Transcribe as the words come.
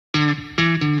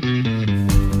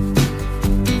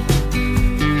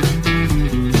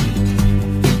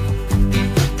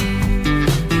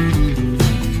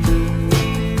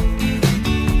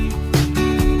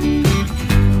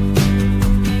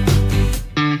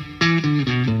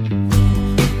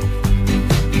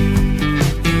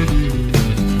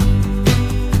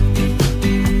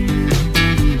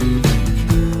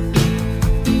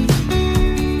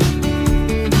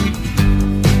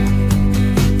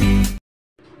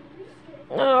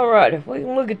Alright, if we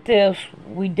can look at this,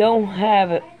 we don't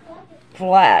have it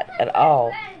flat at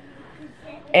all.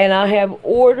 And I have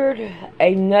ordered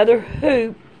another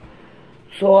hoop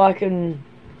so I can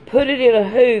put it in a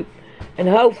hoop and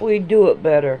hopefully do it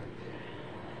better.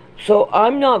 So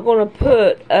I'm not going to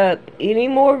put up any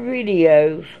more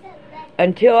videos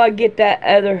until I get that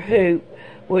other hoop,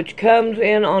 which comes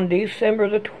in on December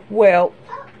the 12th.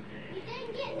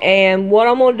 And what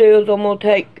I'm going to do is I'm going to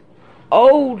take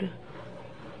old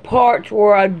parts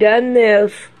where I've done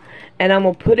this and I'm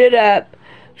going to put it up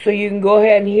so you can go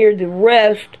ahead and hear the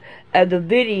rest of the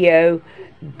video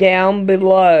down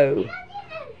below.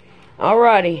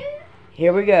 Alrighty,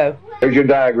 here we go. Here's your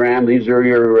diagram. These are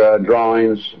your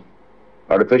drawings.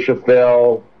 Artificial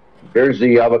fill. Here's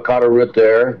the avocado root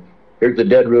there. Here's the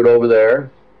dead root over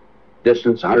there.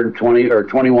 Distance 120 or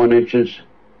 21 inches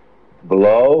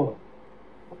below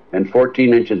and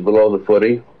 14 inches below the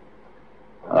footing.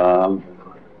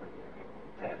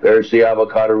 There's the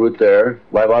avocado root there,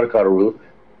 live avocado root.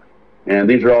 And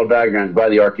these are all diagrams by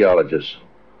the archaeologists.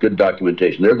 Good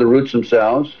documentation. They're the roots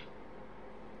themselves.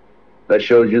 That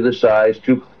shows you the size,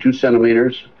 2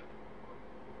 centimeters.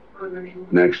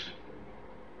 Next.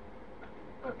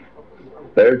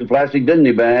 There's the plastic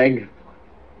Disney bag.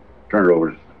 Turn it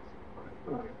over.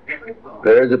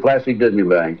 There's the plastic Disney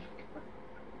bag.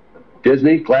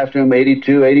 Disney, classroom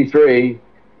 82, 83.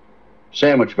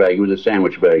 Sandwich bag. It was a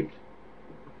sandwich bag.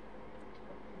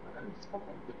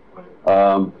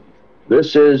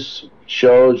 This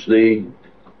shows the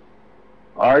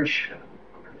arch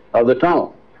of the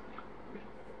tunnel.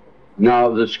 Now,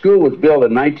 the school was built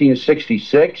in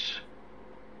 1966,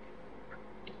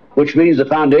 which means the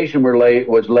foundation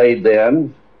was laid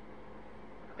then.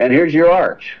 And here's your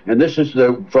arch. And this is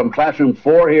from classroom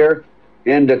 4 here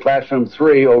into classroom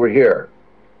 3 over here.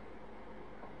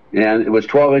 And it was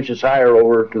 12 inches higher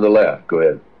over to the left. Go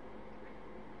ahead.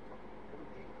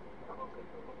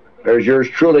 There's yours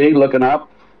truly looking up.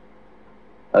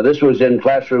 This was in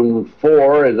classroom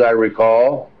 4, as I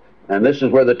recall. And this is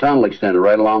where the tunnel extended,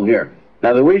 right along here.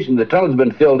 Now, the reason the tunnel's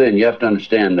been filled in, you have to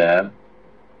understand that.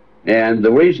 And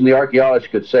the reason the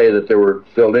archaeologists could say that they were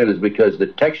filled in is because the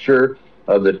texture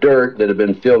of the dirt that had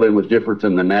been filled in was different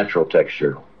than the natural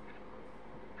texture.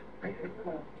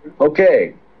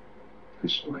 Okay.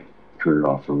 Just turn it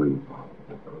off for me.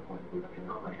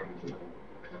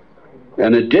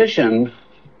 In addition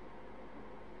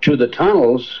to the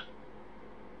tunnels,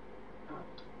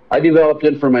 I developed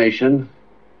information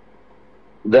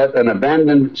that an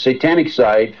abandoned satanic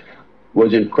site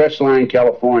was in Crestline,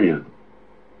 California.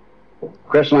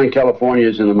 Crestline, California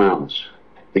is in the mountains.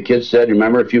 The kids said,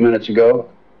 remember a few minutes ago,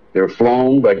 they were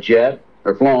flown by jet,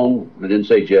 or flown, I didn't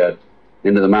say jet,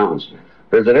 into the mountains.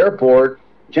 There's an airport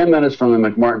 10 minutes from the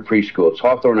McMartin Preschool. It's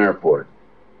Hawthorne Airport.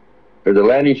 There's a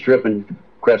landing strip in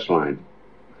Crestline.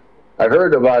 I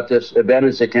heard about this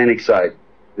abandoned satanic site,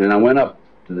 and I went up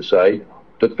to the site,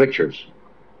 took pictures.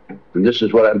 And this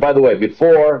is what by the way,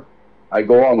 before I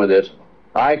go on with this,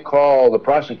 I called the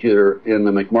prosecutor in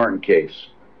the McMartin case.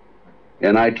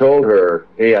 And I told her,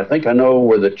 hey, I think I know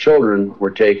where the children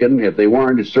were taken. If they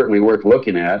weren't, it's certainly worth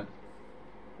looking at.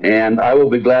 And I will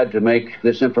be glad to make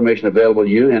this information available to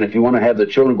you. And if you want to have the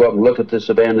children go up and look at this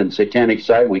abandoned satanic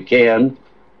site, we can.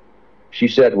 She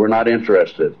said, we're not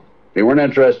interested. They weren't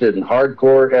interested in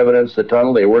hardcore evidence, the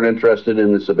tunnel. They weren't interested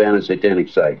in this abandoned satanic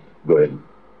site. Go ahead.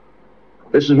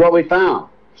 This is what we found.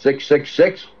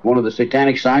 666, one of the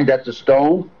satanic signs. That's a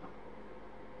stone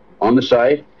on the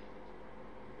site.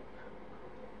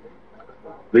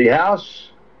 The house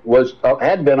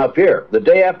had been up here. The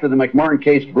day after the McMartin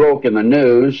case broke in the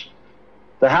news,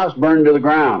 the house burned to the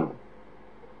ground.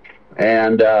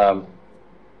 And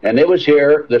it was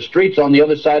here. The street's on the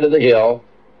other side of the hill.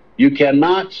 You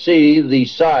cannot see the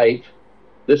site,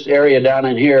 this area down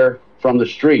in here, from the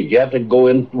street. You have to go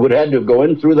in, would have to go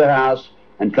in through the house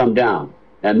and come down.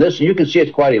 And this, you can see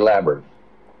it's quite elaborate.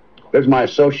 There's my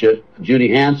associate, Judy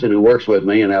Hansen, who works with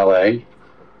me in LA.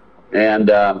 And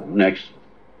next.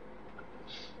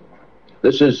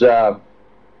 This is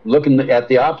looking at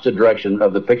the opposite direction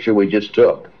of the picture we just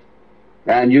took.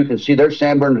 And you can see there's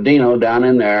San Bernardino down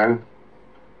in there.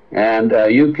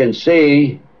 And you can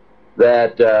see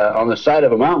that on the side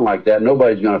of a mountain like that,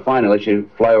 nobody's going to find it unless you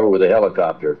fly over with a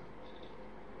helicopter.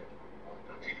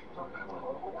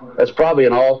 That's probably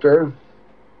an altar,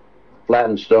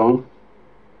 flattened stone.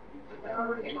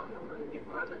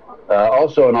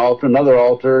 Also an altar, another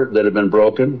altar that had been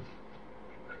broken.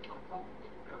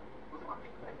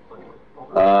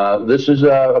 This is,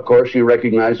 of course, you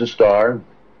recognize the star.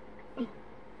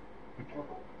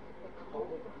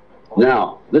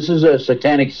 Now, this is a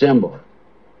satanic symbol.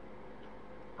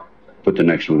 Put the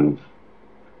next one in.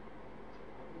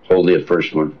 Hold the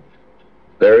first one.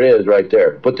 There it is right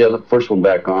there. Put the other, first one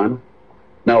back on.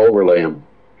 Now overlay them.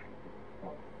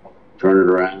 Turn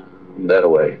it around that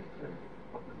way.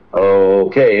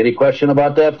 Okay, any question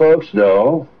about that, folks?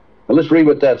 No. Well, let's read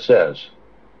what that says.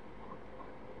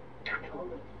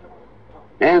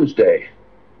 Asmodee.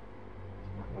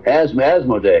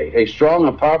 Asmodee, a strong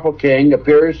and powerful king,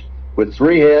 appears with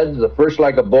 3 heads, the first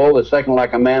like a bull, the second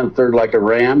like a man, the third like a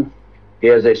ram. He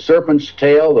has a serpent's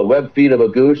tail, the webbed feet of a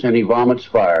goose, and he vomits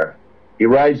fire. He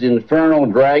rides the infernal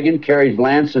dragon, carries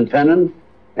lance and pennon,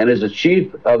 and is the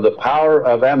chief of the power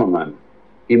of Amon.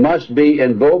 He must be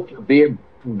invoked, be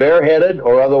bareheaded,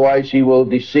 or otherwise he will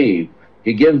deceive.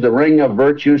 He gives the ring of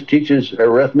virtues, teaches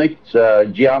arithmetic,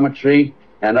 geometry,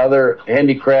 and other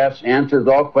handicrafts, answers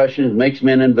all questions, makes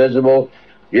men invisible,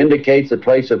 indicates the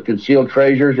place of concealed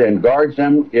treasures, and guards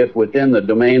them if within the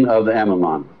domain of the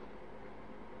Amon.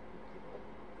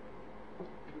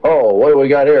 Oh, what do we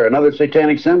got here? Another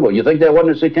satanic symbol. You think that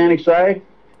wasn't a satanic side?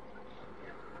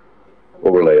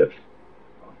 Overlay it.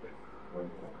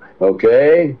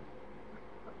 Okay.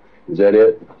 Is that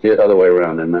it? The other way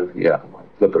around, isn't it? Yeah.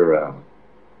 Flip it around.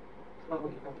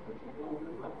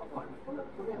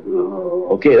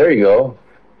 Okay, there you go.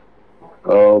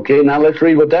 Okay, now let's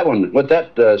read what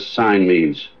that sign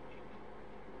means.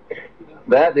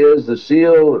 That is the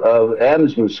seal of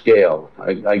Adam's scale.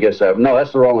 I guess no,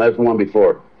 that's the wrong. That's the one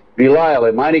before. Belial,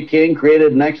 a mighty king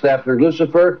created next after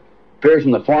Lucifer, appears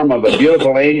in the form of a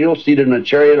beautiful angel seated in a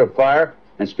chariot of fire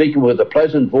and speaking with a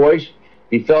pleasant voice.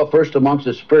 He fell first amongst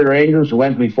the superior angels who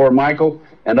went before Michael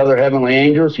and other heavenly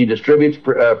angels. He distributes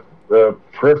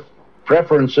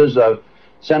preferences of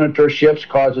senatorships,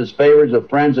 causes favors of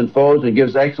friends and foes, and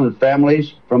gives excellent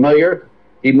families. Familiar.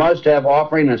 He must have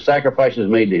offering and sacrifices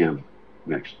made to him.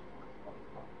 Next.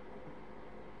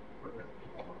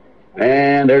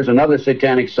 And there's another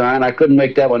satanic sign. I couldn't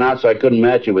make that one out, so I couldn't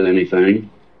match it with anything,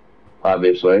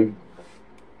 obviously.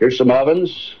 Here's some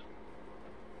ovens.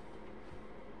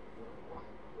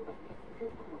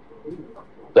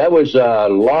 That was a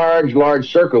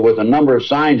large circle with a number of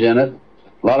signs in it,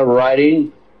 a lot of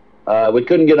writing. We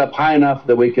couldn't get up high enough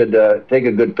that we could take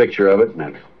a good picture of it.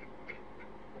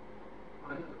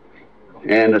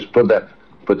 And let's put that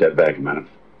back a minute.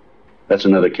 That's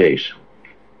another case.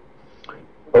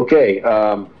 Okay,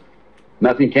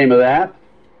 nothing came of that.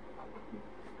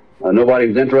 Nobody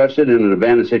was interested in an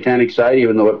abandoned satanic site,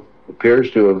 even though it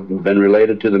appears to have been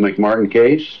related to the McMartin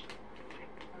case.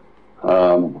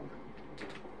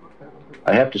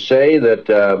 I have to say that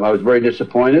I was very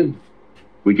disappointed.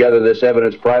 We gathered this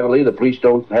evidence privately. The police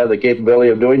don't have the capability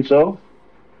of doing so.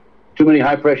 Too many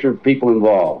high-pressure people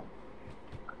involved.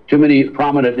 Too many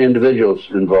prominent individuals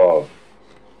involved.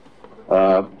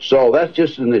 So that's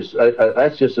just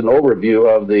that's just an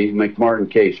overview of the McMartin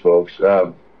case, folks.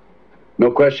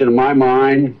 No question in my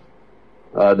mind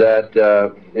that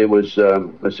it was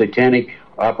a satanic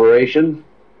operation.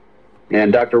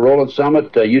 And Dr. Roland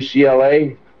Summit,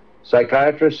 UCLA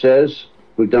psychiatrist, says,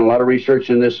 we've done a lot of research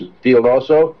in this field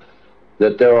also,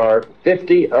 that there are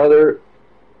 50 other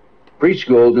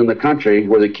preschools in the country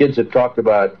where the kids have talked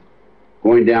about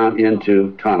going down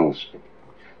into tunnels.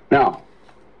 Now,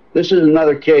 this is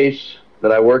another case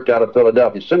that I worked out of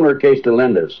Philadelphia, similar case to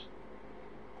Linda's.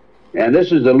 And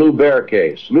this is the Lou Bear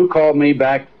case. Lou called me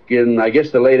back in, I guess,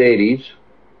 the late 80s.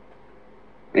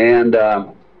 And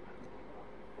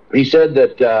he said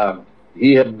that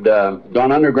he had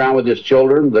gone underground with his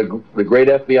children. The great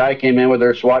FBI came in with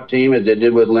their SWAT team, as they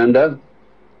did with Linda,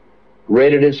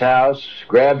 raided his house,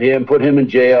 grabbed him, put him in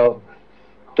jail,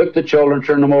 took the children,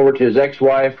 turned them over to his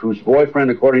ex-wife, whose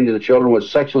boyfriend, according to the children, was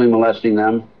sexually molesting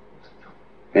them.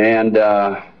 And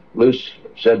Lou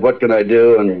said, what can I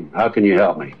do and how can you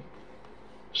help me?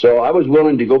 So I was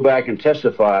willing to go back and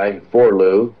testify for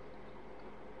Lou.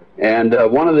 And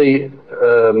one of the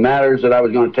matters that I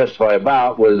was going to testify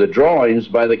about was the drawings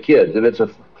by the kids. And it's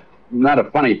not a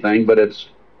funny thing, but it's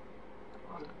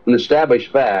an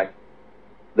established fact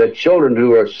that children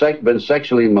who have been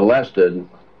sexually molested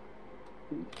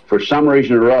for some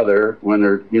reason or other, when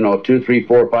they're, 2, 3,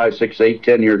 4, 5, 6, 8,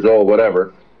 10 years old,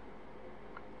 whatever,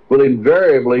 will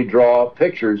invariably draw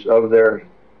pictures of their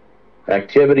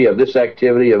activity, of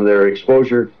their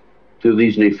exposure to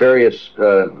these nefarious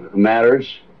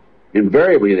matters.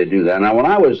 Invariably they do that. Now, when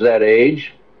I was that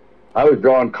age, I was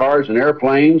drawing cars and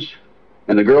airplanes,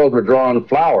 and the girls were drawing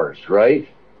flowers, right?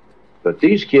 But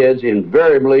these kids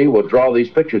invariably will draw these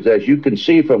pictures. As you can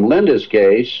see from Linda's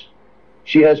case,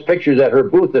 she has pictures at her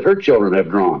booth that her children have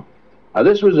drawn. Now,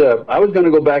 I was going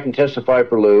to go back and testify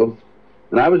for Lou,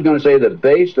 and I was going to say that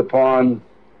based upon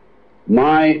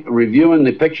my reviewing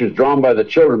the pictures drawn by the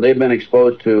children, they've been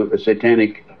exposed to a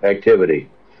satanic activity.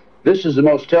 This is the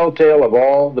most telltale of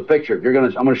all the pictures.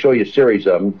 I'm going to show you a series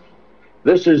of them.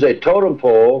 This is a totem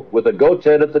pole with a goat's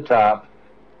head at the top.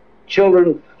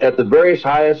 Children at the various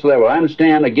highest level. I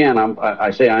understand, again,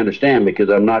 I say I understand because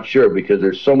I'm not sure, because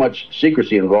there's so much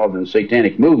secrecy involved in the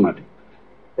satanic movement.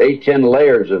 8, 10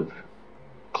 layers of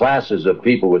classes of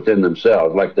people within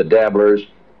themselves, like the dabblers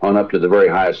on up to the very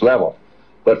highest level.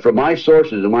 But from my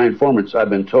sources and my informants,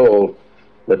 I've been told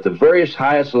that the various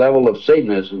highest level of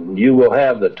Satanism, you will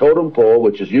have the totem pole,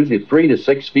 which is usually 3 to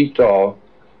 6 feet tall,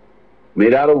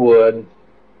 made out of wood,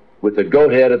 with the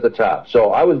goat head at the top.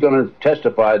 So I was going to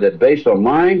testify that based on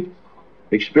my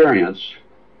experience,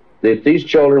 that these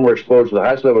children were exposed to the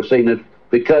highest level of Satanism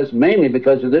mainly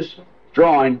because of this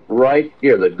drawing right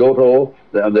here, the goat hole,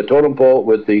 the totem pole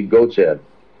with the goat's head.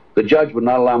 The judge would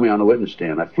not allow me on the witness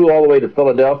stand. I flew all the way to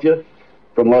Philadelphia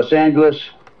from Los Angeles,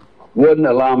 wouldn't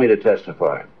allow me to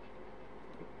testify.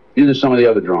 These are some of the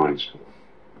other drawings.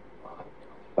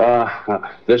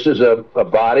 This is a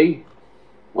body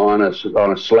on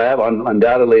a slab,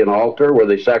 undoubtedly an altar where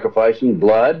they sacrificing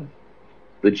blood,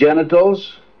 the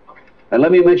genitals. And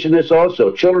let me mention this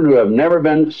also: children who have never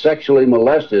been sexually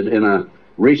molested in a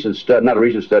recent study, not a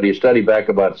recent study, a study back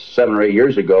about 7 or 8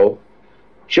 years ago.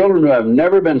 Children who have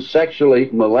never been sexually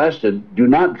molested do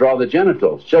not draw the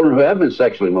genitals. Children who have been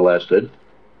sexually molested,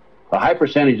 a high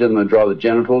percentage of them draw the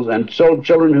genitals, and so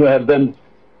children who have been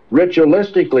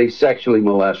ritualistically sexually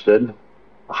molested,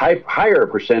 a higher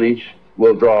percentage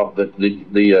will draw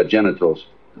the genitals.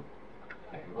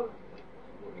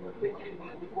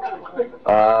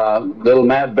 Little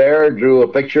Matt Bear drew a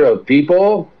picture of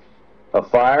people, a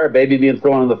fire, a baby being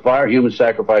thrown in the fire, human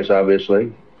sacrifice,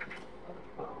 obviously.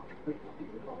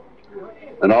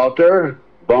 An altar,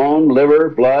 bone, liver,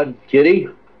 blood, kitty.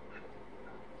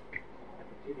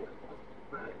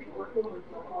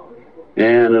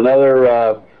 And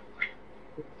another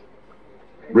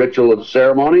ritual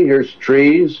ceremony. Here's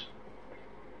trees,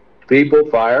 people,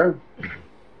 fire.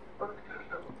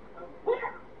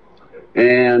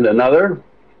 And another,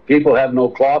 people have no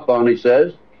cloth on, he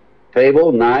says.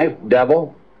 Table, knife,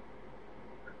 devil.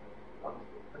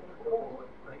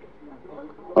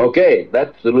 Okay,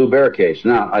 that's the Lou Bear case.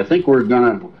 Now, I think we're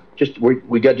gonna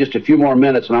we got just a few more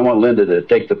minutes, and I want Linda to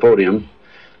take the podium,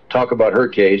 talk about her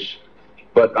case.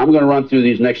 But I'm going to run through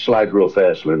these next slides real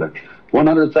fast, Linda.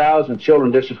 100,000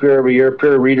 children disappear every year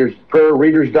per Reader's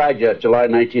Digest, July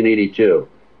 1982.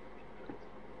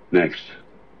 Next.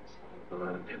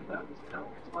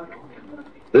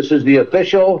 This is the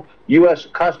official U.S.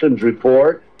 Customs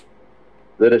report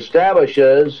that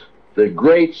establishes the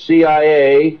great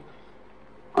CIA,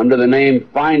 under the name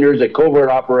Finders, a covert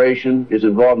operation, is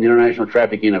involved in the international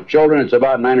trafficking of children. It's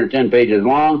about 9 or 10 pages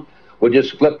long. We'll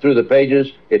just flip through the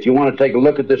pages. If you want to take a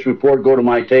look at this report, go to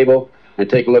my table and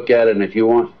take a look at it. And if you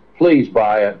want, please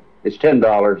buy it. It's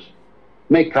 $10.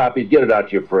 Make copies. Get it out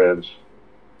to your friends.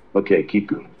 Okay, keep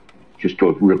going. Just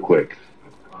go real quick.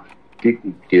 Keep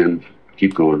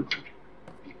going.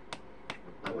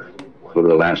 Go to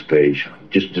the last page.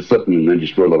 Just flip them and then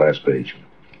just go to the last page.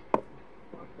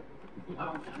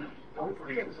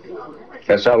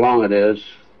 That's how long it is.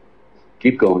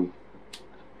 Keep going.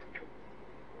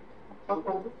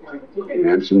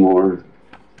 And some more.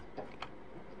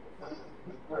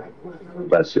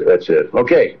 That's it.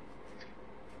 Okay.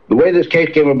 The way this case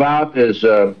came about is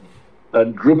a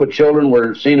group of children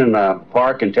were seen in a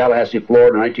park in Tallahassee,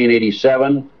 Florida in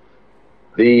 1987.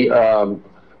 The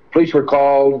police were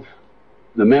called.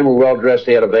 The men were well dressed.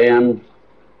 They had a van.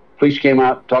 Police came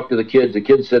out, talked to the kids. The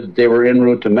kids said they were en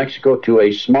route to Mexico to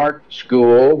a smart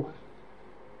school.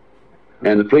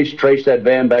 And the police traced that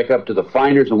van back up to the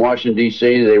Finders in Washington,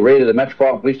 D.C. They raided the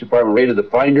Metropolitan Police Department, raided the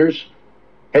Finders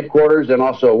headquarters and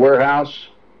also a warehouse.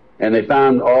 And they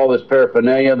found all this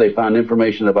paraphernalia. They found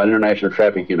information about international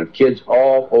trafficking of kids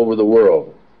all over the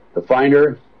world. The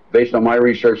Finder, based on my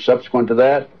research subsequent to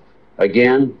that,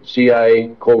 again,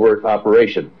 CIA covert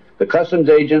operation. The customs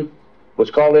agent was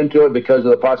called into it because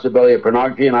of the possibility of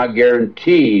pornography, and I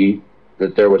guarantee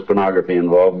that there was pornography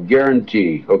involved.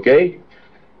 Guarantee, okay?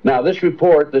 Now, this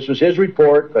report, this was his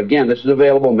report. Again, this is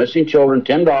available, Missing Children,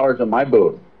 $10 at my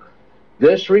booth.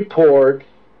 This report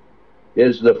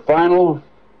is the final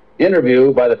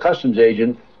interview by the customs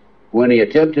agent when he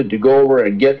attempted to go over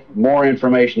and get more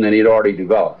information than he'd already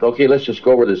developed. Okay, let's just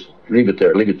go over this. Leave it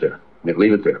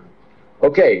there.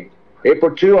 Okay,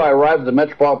 April 2, I arrived at the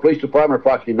Metropolitan Police Department at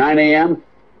approximately 9 a.m.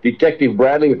 Detective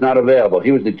Bradley was not available.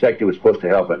 He was the detective who was supposed to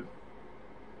help him.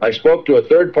 I spoke to a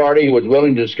third party who was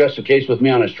willing to discuss the case with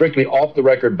me on a strictly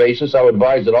off-the-record basis. I would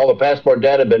advise that all the passport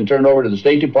data had been turned over to the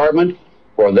State Department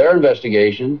for their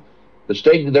investigation.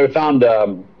 They found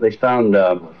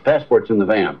passports in the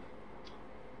van.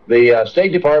 The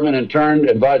State Department, in turn,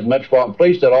 advised Metropolitan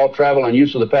Police that all travel and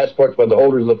use of the passports by the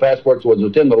holders of the passports was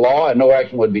within the law and no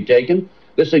action would be taken.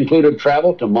 This included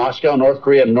travel to Moscow, North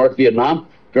Korea, and North Vietnam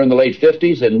during the late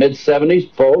 50s and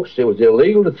mid-70s. Folks, it was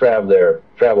illegal to travel there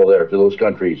to those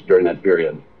countries during that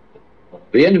period.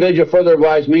 The individual further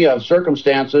advised me of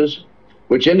circumstances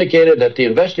which indicated that the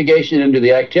investigation into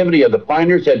the activity of the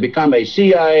finders had become a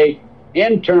CIA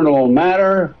internal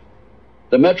matter.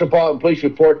 The Metropolitan Police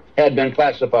report had been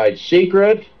classified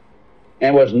secret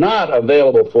and was not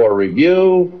available for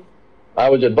review. I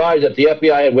was advised that the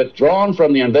FBI had withdrawn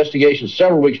from the investigation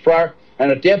several weeks prior,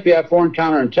 and that the FBI Foreign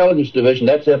Counterintelligence Division,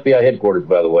 that's FBI headquarters,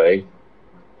 by the way,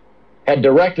 had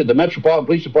directed the Metropolitan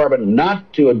Police Department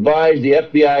not to advise the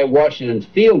FBI Washington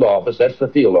field office, that's the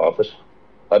field office,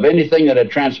 of anything that had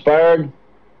transpired.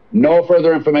 No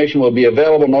further information will be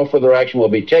available. No further action will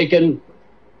be taken.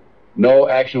 No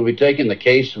action will be taken. The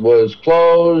case was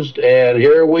closed, and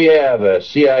here we have a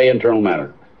CIA internal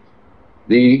matter.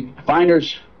 The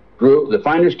Finders Group, the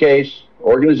Finders Case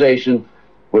organization,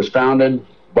 was founded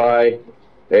by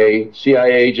a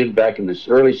CIA agent back in the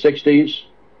early 60s,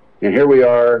 and here we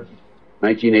are,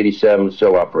 1987,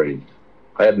 still operating.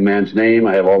 I have the man's name.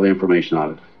 I have all the information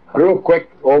on it. A real quick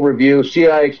overview.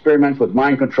 CIA experiments with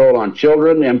mind control on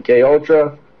children, MK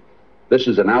Ultra. This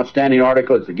is an outstanding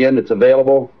article. It's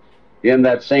available in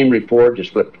that same report.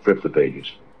 Just flip the pages.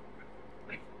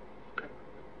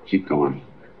 Keep going.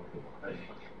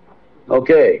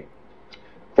 Okay,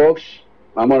 folks,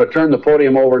 I'm going to turn the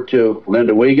podium over to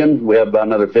Linda Wiegand. We have about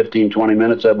another 15-20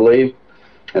 minutes, I believe.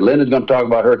 And Linda's going to talk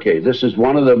about her case. This is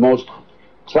one of the most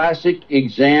classic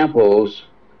examples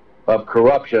of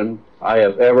corruption I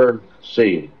have ever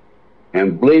seen.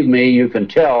 And believe me, you can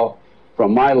tell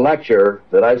from my lecture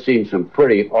that I've seen some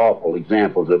pretty awful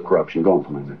examples of corruption. Go on for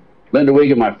a minute. Linda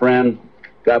Wiegand, my friend,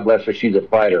 God bless her, she's a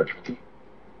fighter.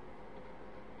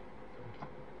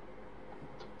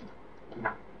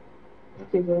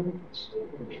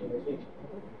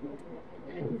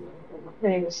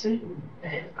 Thanks.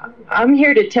 I'm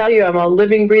here to tell you I'm a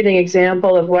living, breathing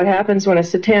example of what happens when a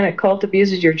satanic cult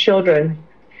abuses your children.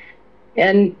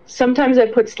 And sometimes I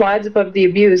put slides above the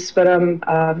abuse, but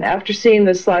after seeing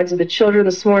the slides of the children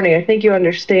this morning, I think you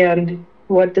understand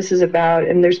what this is about.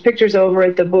 And there's pictures over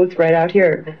at the booth right out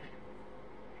here.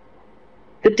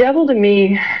 The devil to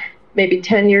me, maybe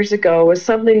 10 years ago, was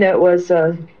something that was,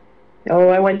 I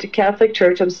went to Catholic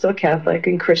church. I'm still Catholic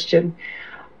and Christian.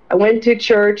 I went to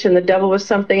church, and the devil was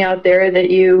something out there that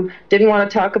you didn't want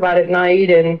to talk about at night,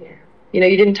 and you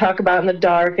didn't talk about in the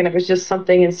dark, and it was just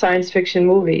something in science fiction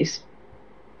movies.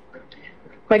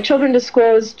 My children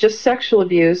disclosed just sexual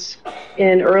abuse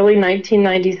in early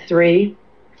 1993.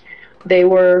 They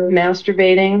were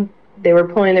masturbating. They were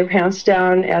pulling their pants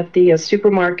down at the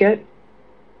supermarket.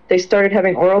 They started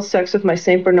having oral sex with my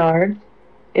St. Bernard,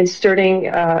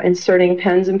 inserting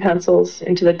pens and pencils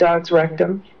into the dog's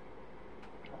rectum.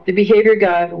 The behavior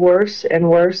got worse and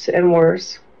worse and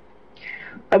worse.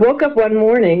 I woke up one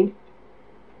morning.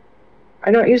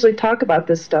 I don't usually talk about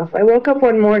this stuff. I woke up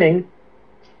one morning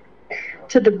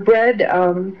to the bread,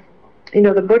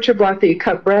 the butcher block that you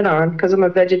cut bread on, because I'm a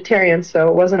vegetarian, so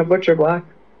it wasn't a butcher block.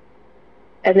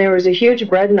 And there was a huge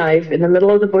bread knife in the middle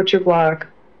of the butcher block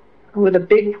with a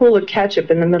big pool of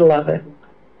ketchup in the middle of it.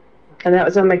 And that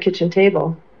was on my kitchen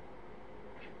table.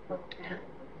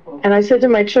 And I said to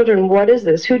my children, what is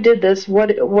this? Who did this? What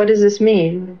does this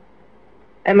mean?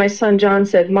 And my son John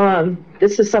said, Mom,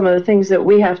 this is some of the things that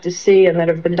we have to see and that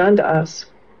have been done to us.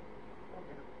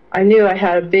 I knew I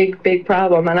had a big, big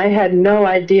problem, and I had no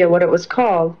idea what it was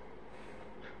called.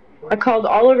 I called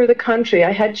all over the country.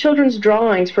 I had children's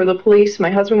drawings for the police.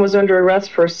 My husband was under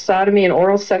arrest for sodomy and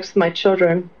oral sex with my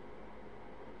children.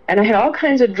 And I had all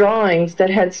kinds of drawings that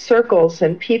had circles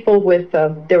and people with,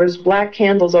 there was black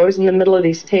candles always in the middle of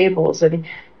these tables, and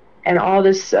all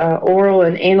this oral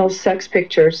and anal sex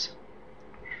pictures.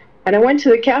 And I went to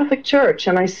the Catholic Church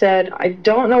and I said, I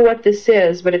don't know what this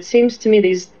is, but it seems to me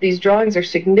these drawings are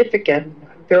significant.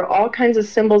 There are all kinds of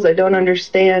symbols I don't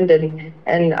understand,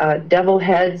 and devil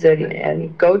heads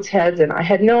and goat's heads, and I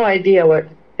had no idea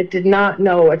I did not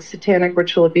know what satanic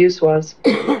ritual abuse was.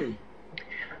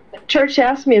 Church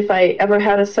asked me if I ever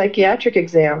had a psychiatric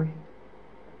exam.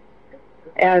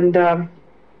 And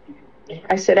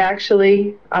I said,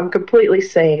 actually, I'm completely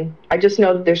sane. I just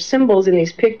know that there's symbols in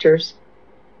these pictures.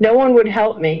 No one would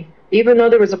help me. Even though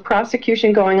there was a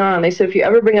prosecution going on, they said if you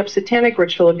ever bring up satanic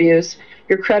ritual abuse,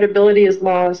 your credibility is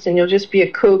lost and you'll just be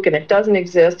a kook and it doesn't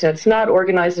exist and it's not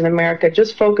organized in America.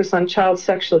 Just focus on child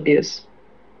sexual abuse.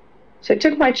 So I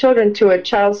took my children to a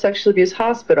child sexual abuse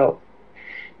hospital.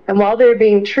 And while they were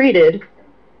being treated,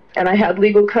 and I had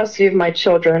legal custody of my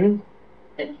children,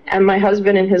 and my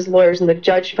husband and his lawyers and the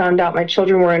judge found out my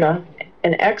children were in an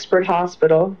expert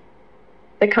hospital,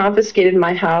 they confiscated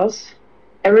my house,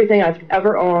 everything I've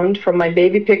ever owned, from my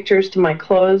baby pictures to my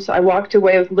clothes. I walked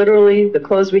away with literally the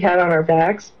clothes we had on our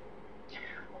backs.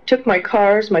 Took my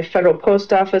cars, my federal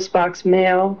post office box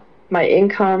mail, my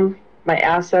income, my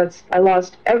assets. I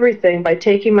lost everything by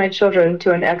taking my children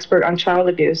to an expert on child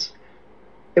abuse.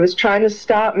 It was trying to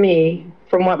stop me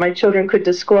from what my children could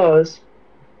disclose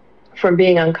from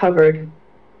being uncovered,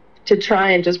 to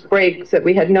try and just break that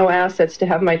we had no assets to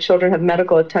have my children have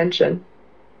medical attention.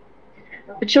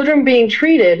 The children were being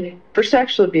treated for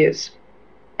sexual abuse,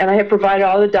 and I had provided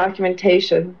all the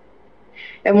documentation.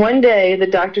 And one day the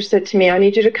doctor said to me, I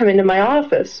need you to come into my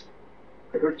office.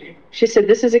 She said,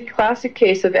 this is a classic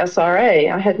case of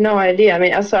SRA. I had no idea. I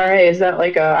mean, SRA, is that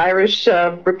like a Irish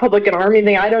Republican Army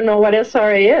thing? I don't know what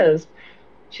SRA is.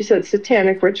 She said,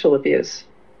 satanic ritual abuse.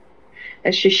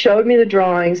 And she showed me the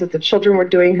drawings that the children were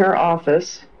doing in her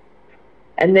office,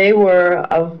 and they were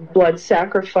of blood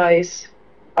sacrifice,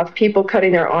 of people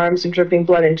cutting their arms and dripping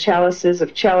blood in chalices,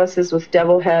 of chalices with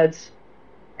devil heads,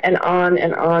 and on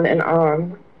and on and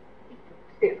on.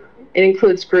 It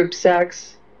includes group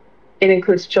sex. It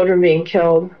includes children being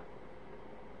killed.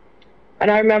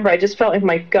 And I remember I just felt like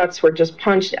my guts were just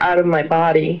punched out of my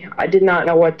body. I did not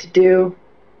know what to do.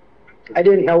 I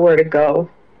didn't know where to go.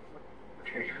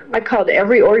 I called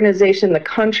every organization in the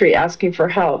country asking for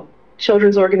help,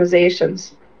 children's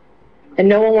organizations, and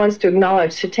no one wants to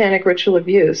acknowledge satanic ritual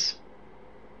abuse.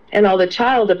 And all the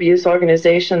child abuse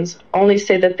organizations only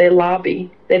say that they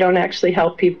lobby. They don't actually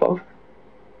help people.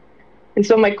 And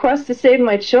so my quest to save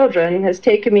my children has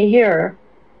taken me here.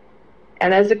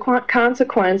 And as a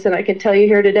consequence, and I can tell you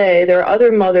here today, there are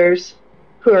other mothers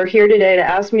who are here today to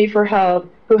ask me for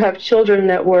help who have children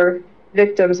that were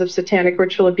victims of satanic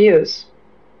ritual abuse.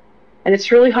 And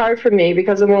it's really hard for me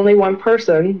because I'm only one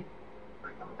person,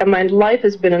 and my life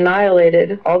has been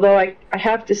annihilated, although I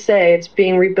have to say it's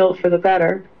being rebuilt for the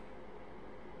better.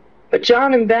 But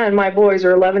John and Ben, my boys,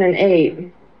 are 11 and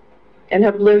 8, and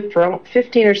have lived for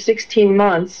 15 or 16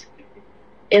 months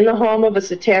in the home of a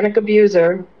satanic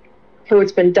abuser who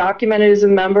has been documented as a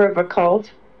member of a cult,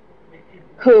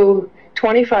 who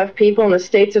 25 people and the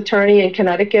state's attorney in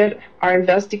Connecticut are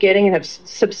investigating and have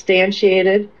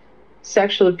substantiated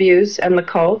sexual abuse and the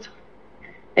cult.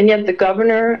 And yet the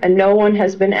governor and no one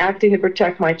has been acting to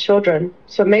protect my children.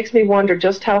 So it makes me wonder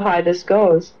just how high this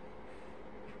goes.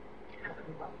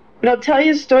 But I'll tell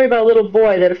you a story about a little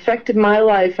boy that affected my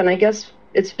life, and I guess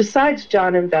it's besides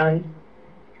John and Ben,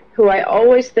 who I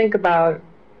always think about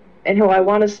and who I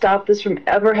want to stop this from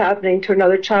ever happening to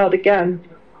another child again.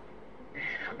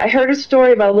 I heard a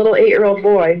story about a little 8-year-old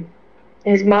boy.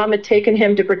 His mom had taken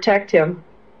him to protect him,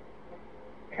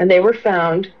 and they were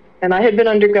found. And I had been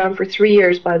underground for 3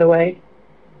 years, by the way.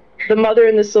 The mother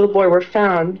and this little boy were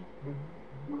found.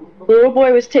 The little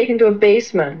boy was taken to a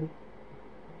basement.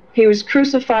 He was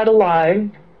crucified alive.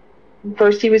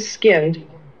 First he was skinned.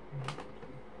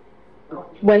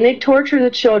 When they torture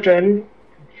the children,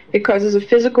 it causes a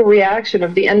physical reaction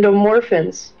of the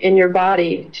endomorphins in your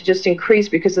body to just increase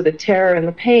because of the terror and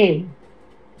the pain.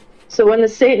 So when the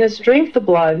Satanists drink the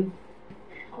blood,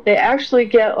 they actually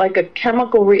get like a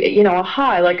chemical, a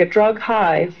high, like a drug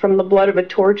high from the blood of a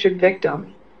tortured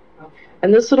victim.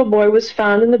 And this little boy was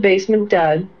found in the basement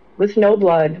dead, with no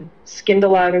blood, skinned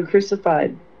alive and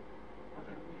crucified.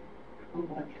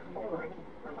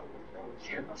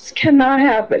 This cannot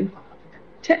happen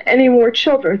to any more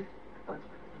children.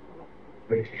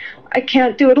 I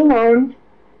can't do it alone.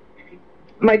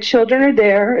 My children are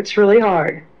there. It's really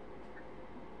hard.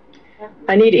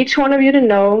 I need each one of you to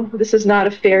know this is not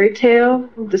a fairy tale.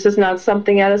 This is not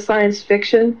something out of science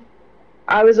fiction.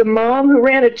 I was a mom who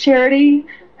ran a charity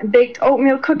and baked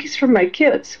oatmeal cookies for my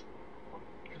kids.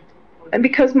 And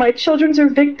because my children are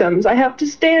victims, I have to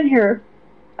stand here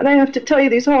and I have to tell you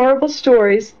these horrible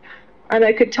stories. And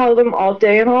I could tell them all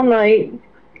day and all night,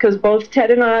 because both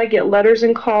Ted and I get letters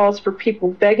and calls for people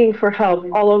begging for help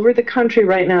all over the country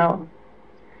right now.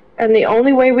 And the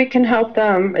only way we can help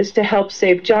them is to help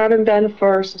save John and Ben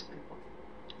first,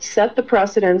 set the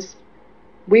precedence.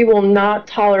 We will not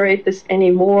tolerate this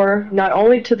anymore, not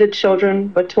only to the children,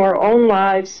 but to our own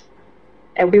lives.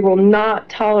 And we will not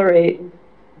tolerate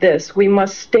this. We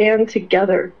must stand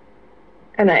together.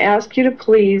 And I ask you to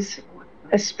please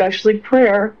especially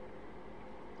prayer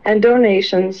and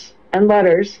donations and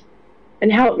letters,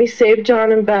 and help me save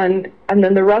John and Ben, and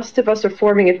then the rest of us are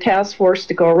forming a task force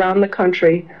to go around the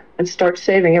country and start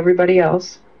saving everybody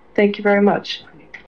else. Thank you very much.